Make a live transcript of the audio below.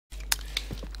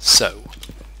So,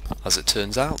 as it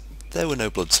turns out, there were no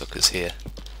bloodsuckers here,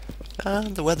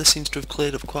 and the weather seems to have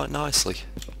cleared up quite nicely.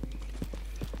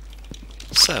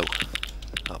 So,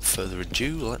 without further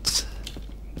ado, let's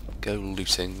go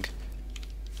looting.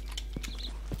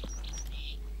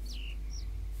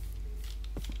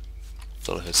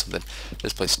 Thought I heard something.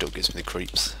 This place still gives me the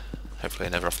creeps. Hopefully I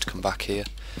never have to come back here.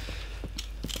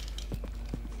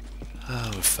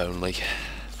 Oh, if only.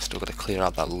 Still got to clear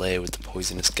out that layer with the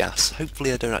poisonous gas.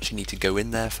 Hopefully I don't actually need to go in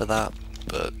there for that,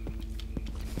 but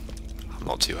I'm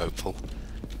not too hopeful.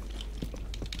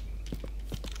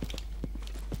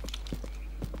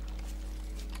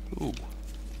 Ooh.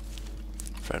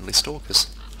 Friendly stalkers.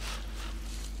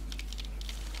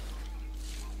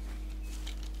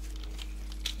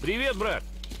 Привет, брат.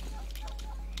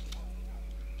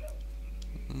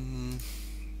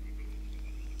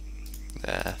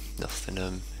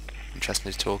 Nothing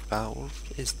interesting to talk about. What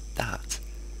is that?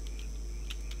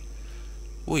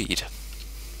 Weed.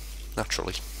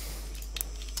 Naturally.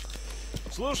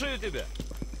 Слушаю тебя.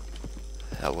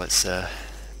 Hell, let's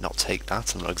not take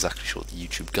that. I'm not exactly sure what the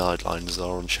YouTube guidelines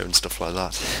are on showing stuff like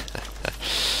that.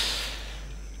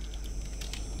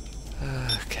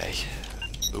 Okay.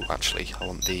 Oh, actually, I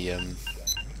want the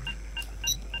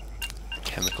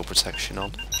chemical protection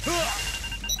on.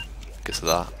 Because of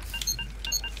that.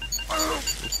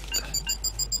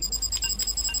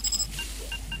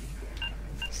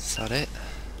 Is that it?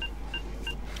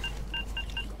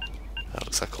 That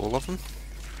looks like all of them.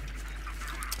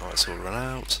 Alright, so we'll run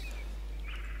out.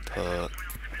 Put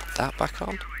that back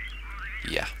on.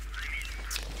 Yeah.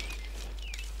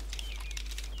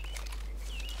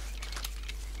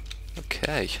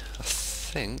 Okay, I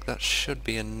think that should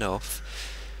be enough.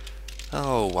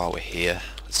 Oh, while we're here,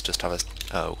 let's just have a...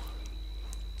 Oh.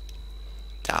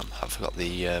 Damn, I forgot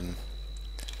the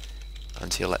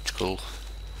anti-electrical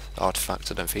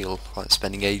artifact. I don't feel like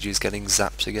spending ages getting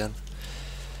zapped again.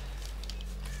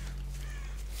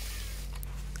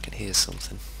 I can hear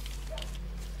something.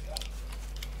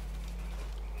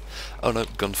 Oh no,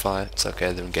 gunfire. It's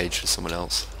okay, they're engaged with someone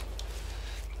else.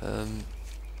 The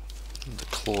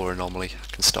claw anomaly. I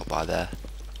can stop by there.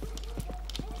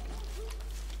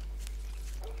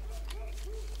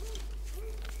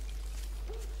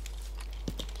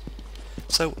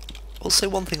 So, I'll say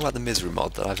one thing about the Misery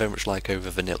mod that I very much like over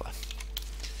vanilla,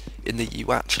 in that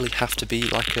you actually have to be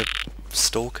like a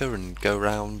stalker and go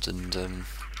around and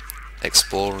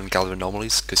explore and gather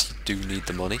anomalies, because you do need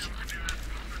the money.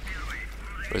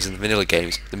 Whereas in the vanilla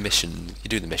games, you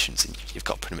do the missions and you've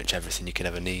got pretty much everything you can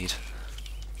ever need.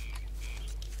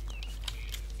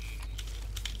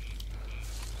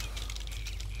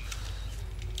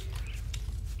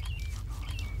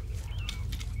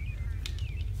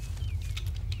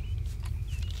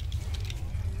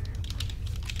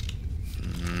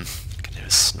 Can hear a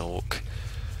snork.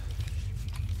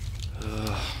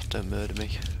 Don't murder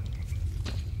me.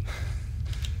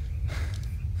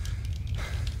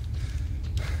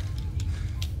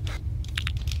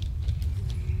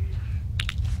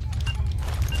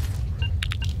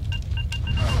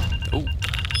 Oh.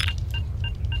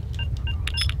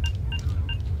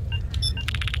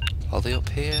 Are they up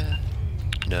here?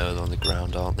 No, they're on the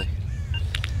ground, aren't they?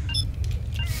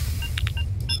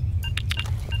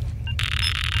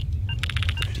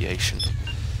 Radiation.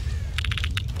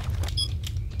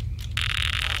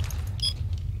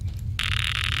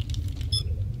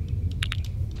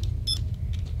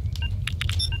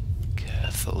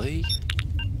 Carefully.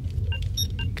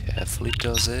 Carefully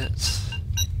does it.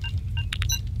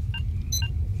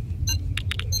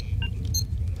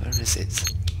 Where is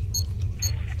it?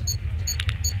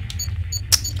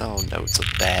 Oh no, it's up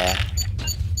there.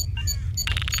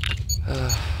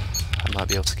 I might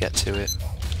be able to get to it.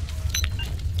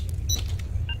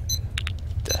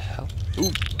 The hell?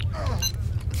 Ooh!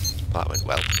 That went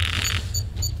well.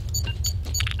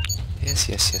 Yes,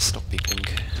 yes, yes, stop beeping.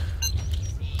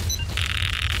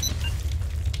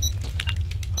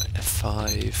 Right,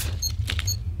 F5.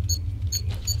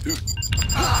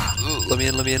 Ooh. Let me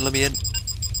in, let me in, let me in.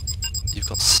 You've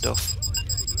got stuff.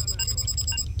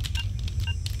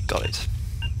 Got it.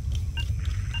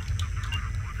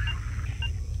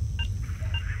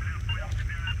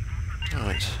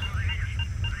 Right.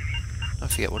 I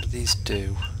forget, what do these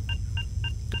do?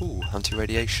 Ooh,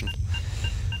 anti-radiation.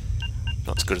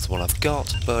 Not as good as the one I've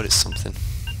got, but it's something.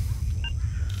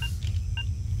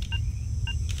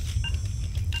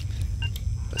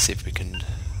 Let's see if we can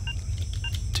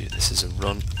do this as a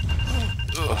run.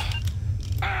 Ugh.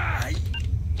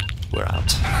 We're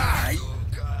out.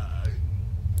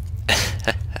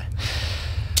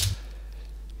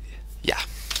 Yeah,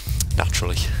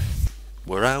 naturally.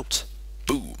 We're out.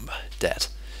 Boom. Dead.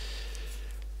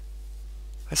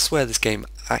 I swear this game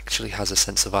actually has a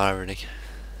sense of irony.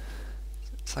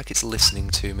 It's like it's listening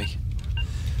to me.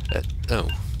 Oh.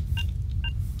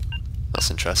 That's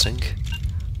interesting.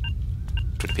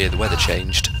 Could appear the weather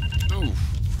changed. Ooh.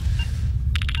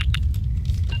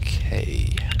 Okay.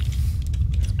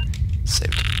 Save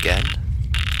it again.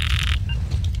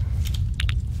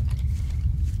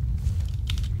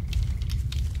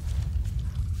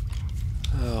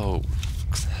 Oh.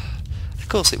 Of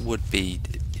course it would be,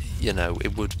 you know,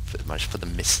 it would manage for the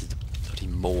mist, bloody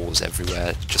moors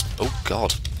everywhere. Just, oh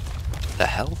god. The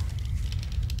hell?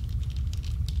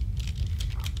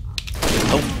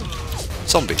 Oh.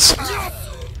 Zombies.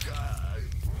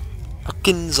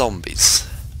 Fucking zombies.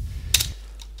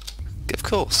 Of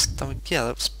course. I mean, yeah,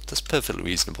 that's perfectly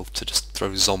reasonable to just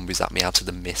throw zombies at me out of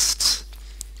the mists.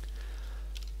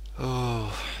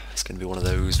 Oh, it's going to be one of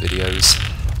those videos.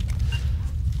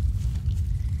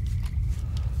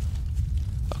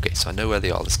 Okay, so I know where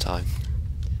they are this time.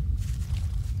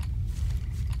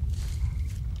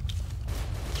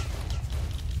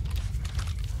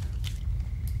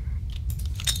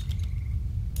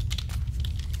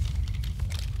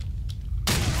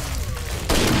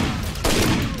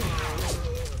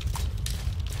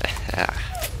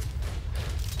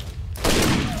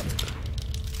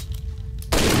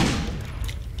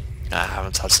 I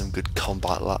haven't had some good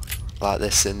combat like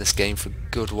this in this game for a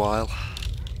good while.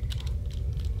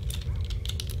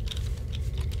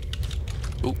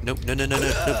 Oh, no, no, no, no, no,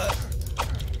 no.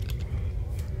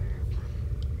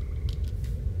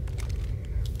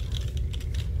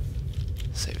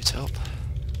 Save it up.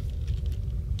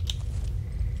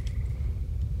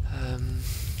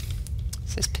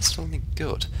 Is this pistol any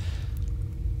good?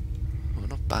 Oh,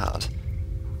 not bad.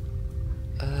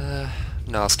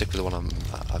 No, I'll stick with the one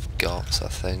I've got, I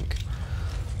think.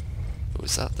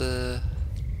 Was that the...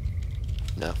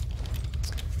 No.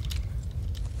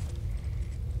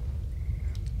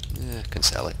 Yeah, I can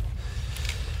sell it.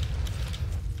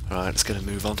 Alright, let's get a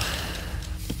move on.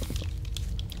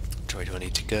 Which way do I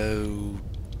need to go?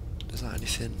 Is that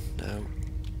anything? No.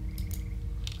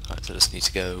 Alright, so I just need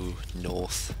to go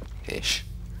north-ish.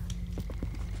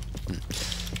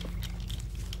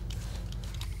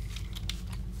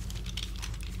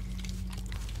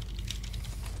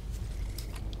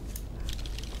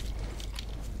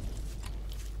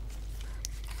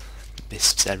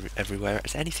 Mists everywhere.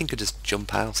 Anything could just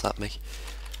jump out at me.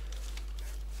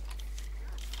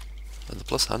 On the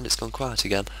plus hand, it's gone quiet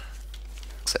again.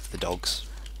 Except for the dogs.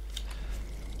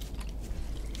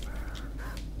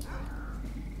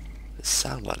 They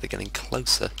sound like they're getting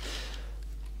closer.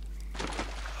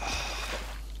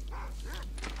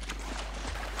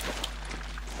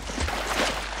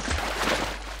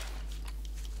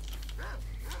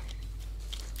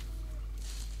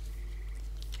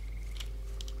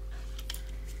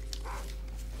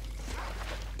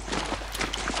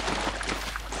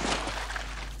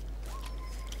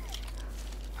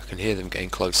 I can hear them getting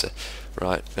closer.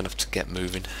 Right, I'm gonna have to get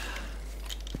moving.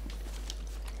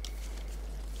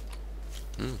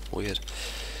 Weird.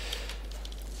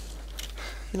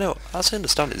 You know, as I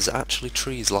understand it, there's actually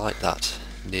trees like that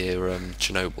near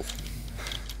Chernobyl.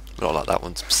 Not like that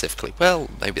one specifically. Well,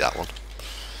 maybe that one.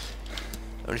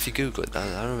 I mean, if you Google it,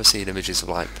 I remember seeing images of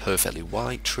like perfectly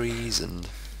white trees, and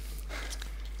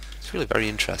it's really very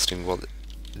interesting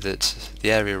that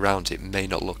the area around it may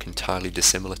not look entirely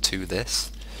dissimilar to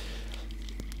this.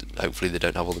 Hopefully they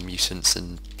don't have all the mutants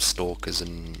and stalkers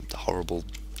and horrible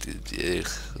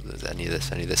any of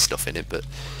this stuff in it, but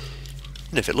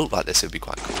you know, if it looked like this, it would be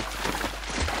quite cool.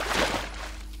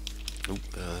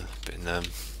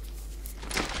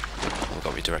 Haven't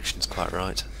got my directions quite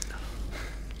right.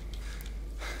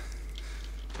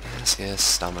 Yes,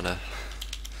 stamina.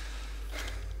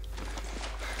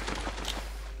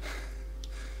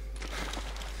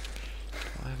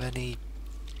 Do I have any...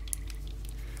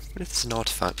 What if there's an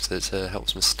artifact that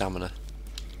helps my stamina?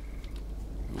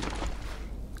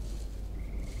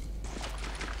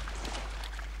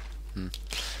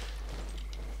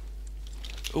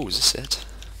 Oh, is this it?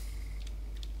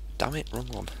 Damn it, wrong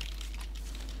one.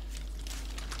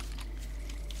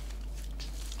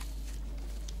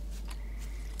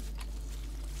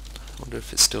 I wonder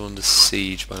if it's still under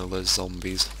siege by all those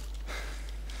zombies.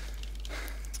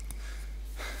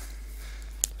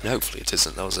 And hopefully it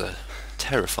isn't. That was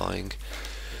terrifying.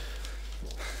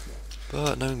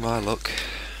 But knowing my luck...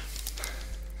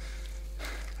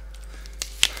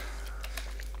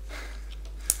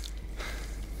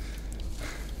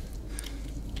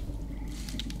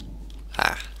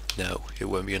 No, it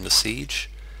won't be under siege.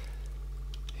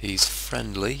 He's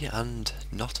friendly and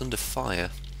not under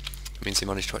fire. It means he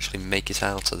managed to actually make it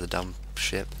out of the damn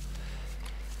ship.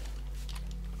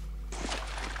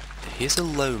 He is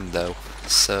alone though,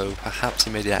 so perhaps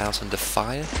he made it out under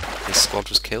fire. His squad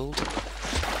was killed.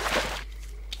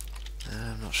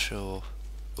 I'm not sure.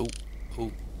 Oh,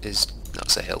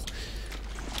 that's a hill.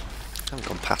 I haven't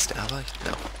gone past it, have I?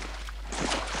 No.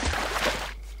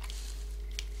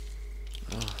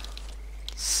 Oh,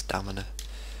 stamina.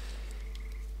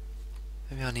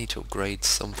 Maybe I need to upgrade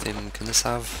something. Can this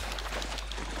have...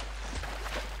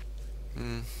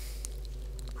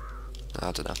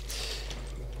 I don't know.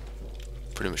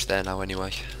 Pretty much there now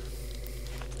anyway.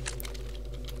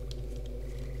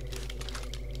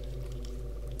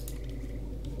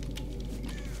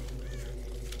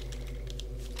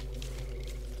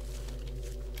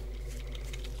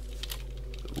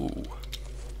 Ooh.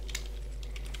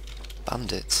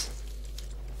 Bandits.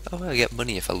 Oh, I get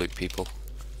money if I loot people.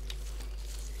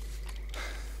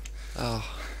 Oh,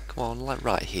 come on, like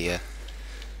right here.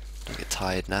 Don't get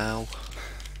tired now.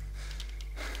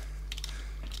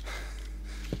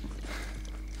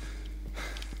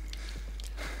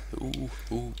 Ooh,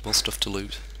 more stuff to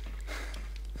loot.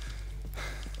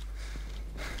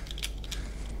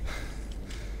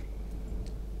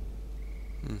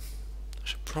 I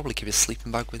should probably keep a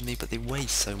sleeping bag with me, but they weigh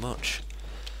so much.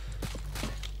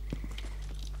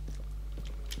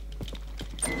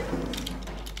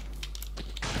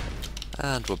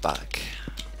 And we're back.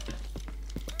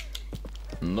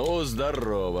 Ну,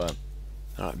 здорово.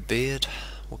 Alright, beard.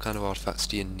 What kind of artifacts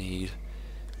do you need?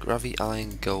 Gravity,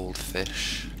 iron,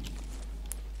 goldfish.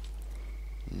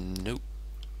 Nope.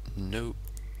 Nope.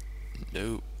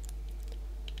 Nope.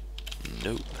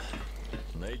 Nope.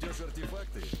 Найдешь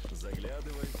артефакты?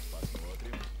 Заглядывай,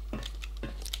 посмотрим.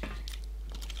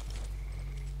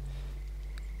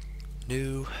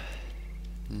 No.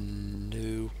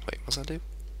 No. Wait, what's that do?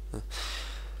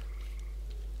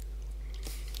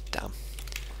 Damn.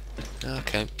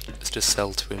 Okay, let's just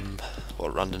sell to him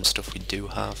what random stuff we do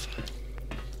have.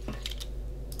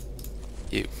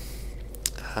 You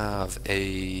have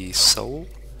a soul,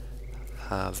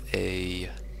 have a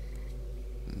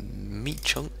meat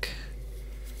chunk,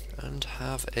 and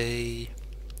have a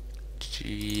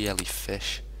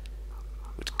jellyfish,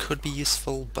 which could be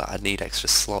useful, but I need extra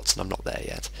slots and I'm not there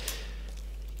yet.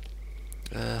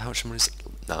 How much money is it?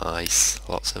 Nice,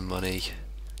 lots of money.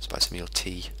 Let's buy some of your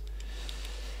tea.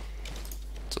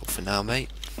 That's all for now, mate.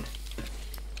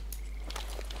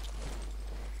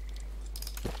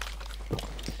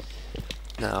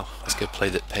 Now, let's go pay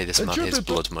this man his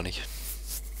blood money.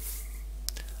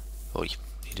 Oh, you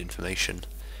need information.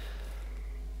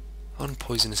 On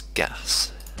poisonous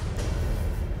gas.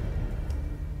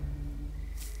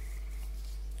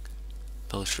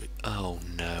 Military. Oh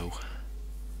no.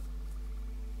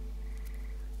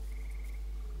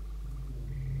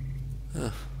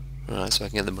 Right, so I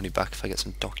can get the money back if I get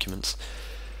some documents.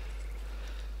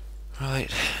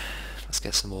 Right, let's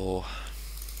get some more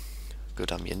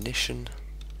good ammunition.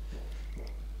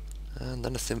 And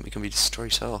then I think we can be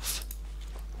straight off.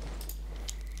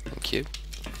 Thank you.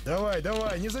 Давай,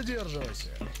 давай, не задерживайся.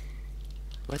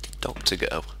 Where'd the doctor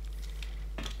go?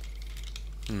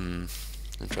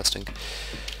 Interesting.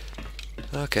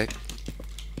 Okay.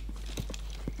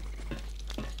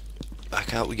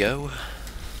 Back out we go.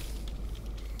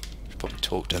 Should probably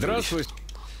talk to everybody. Здравствуй.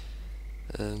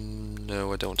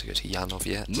 No, I don't want to go to Yanov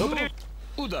yet. Ну,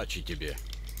 удачи тебе.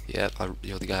 Yep,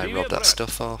 you're the guy who robbed that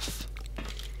stuff off.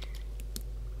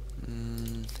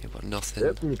 You've got nothing.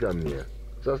 Это не ко мне.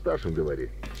 Со старшим говори.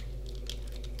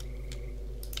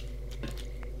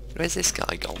 Where's this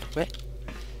guy gone? Where?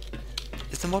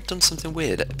 Has the mod done something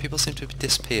weird? People seem to have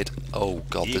disappeared. Oh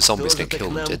god, the zombies get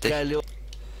killed, did they?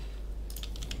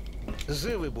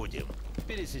 Живы будем.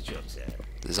 Пересечемся.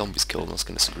 The zombies killed, that's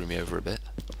going to screw me over a bit.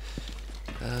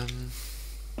 Up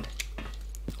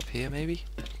here maybe?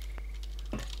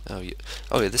 Oh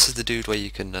yeah, this is the dude where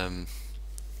you can no.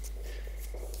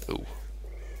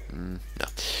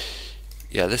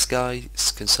 Yeah, this guy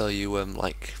can sell you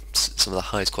like some of the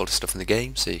highest quality stuff in the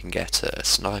game, so you can get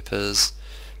snipers,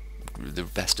 the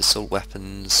best assault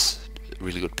weapons,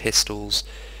 really good pistols,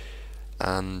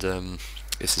 and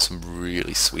this is some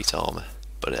really sweet armor.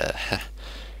 But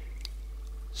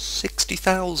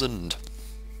 60,000.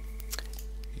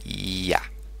 Yeah.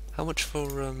 How much for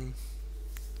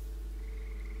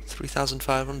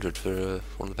 3,500 for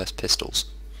one of the best pistols?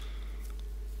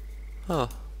 Oh,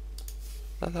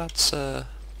 that's that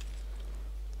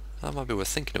might be worth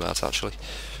thinking about actually.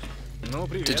 Ну, It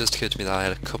did привет. just occur to me that I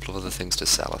had a couple of other things to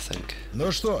sell, I think.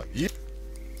 Ну что,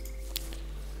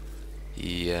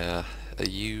 Yeah,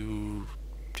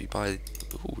 Do you buy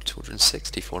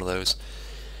 260 for one of those?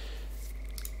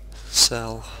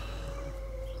 Sell.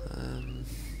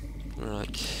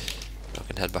 Right. I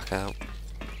can head back out.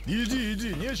 Иди,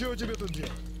 иди, нечего тебе тут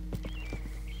делать.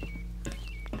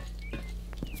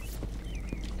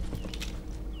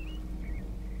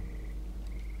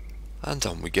 And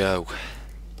on we go.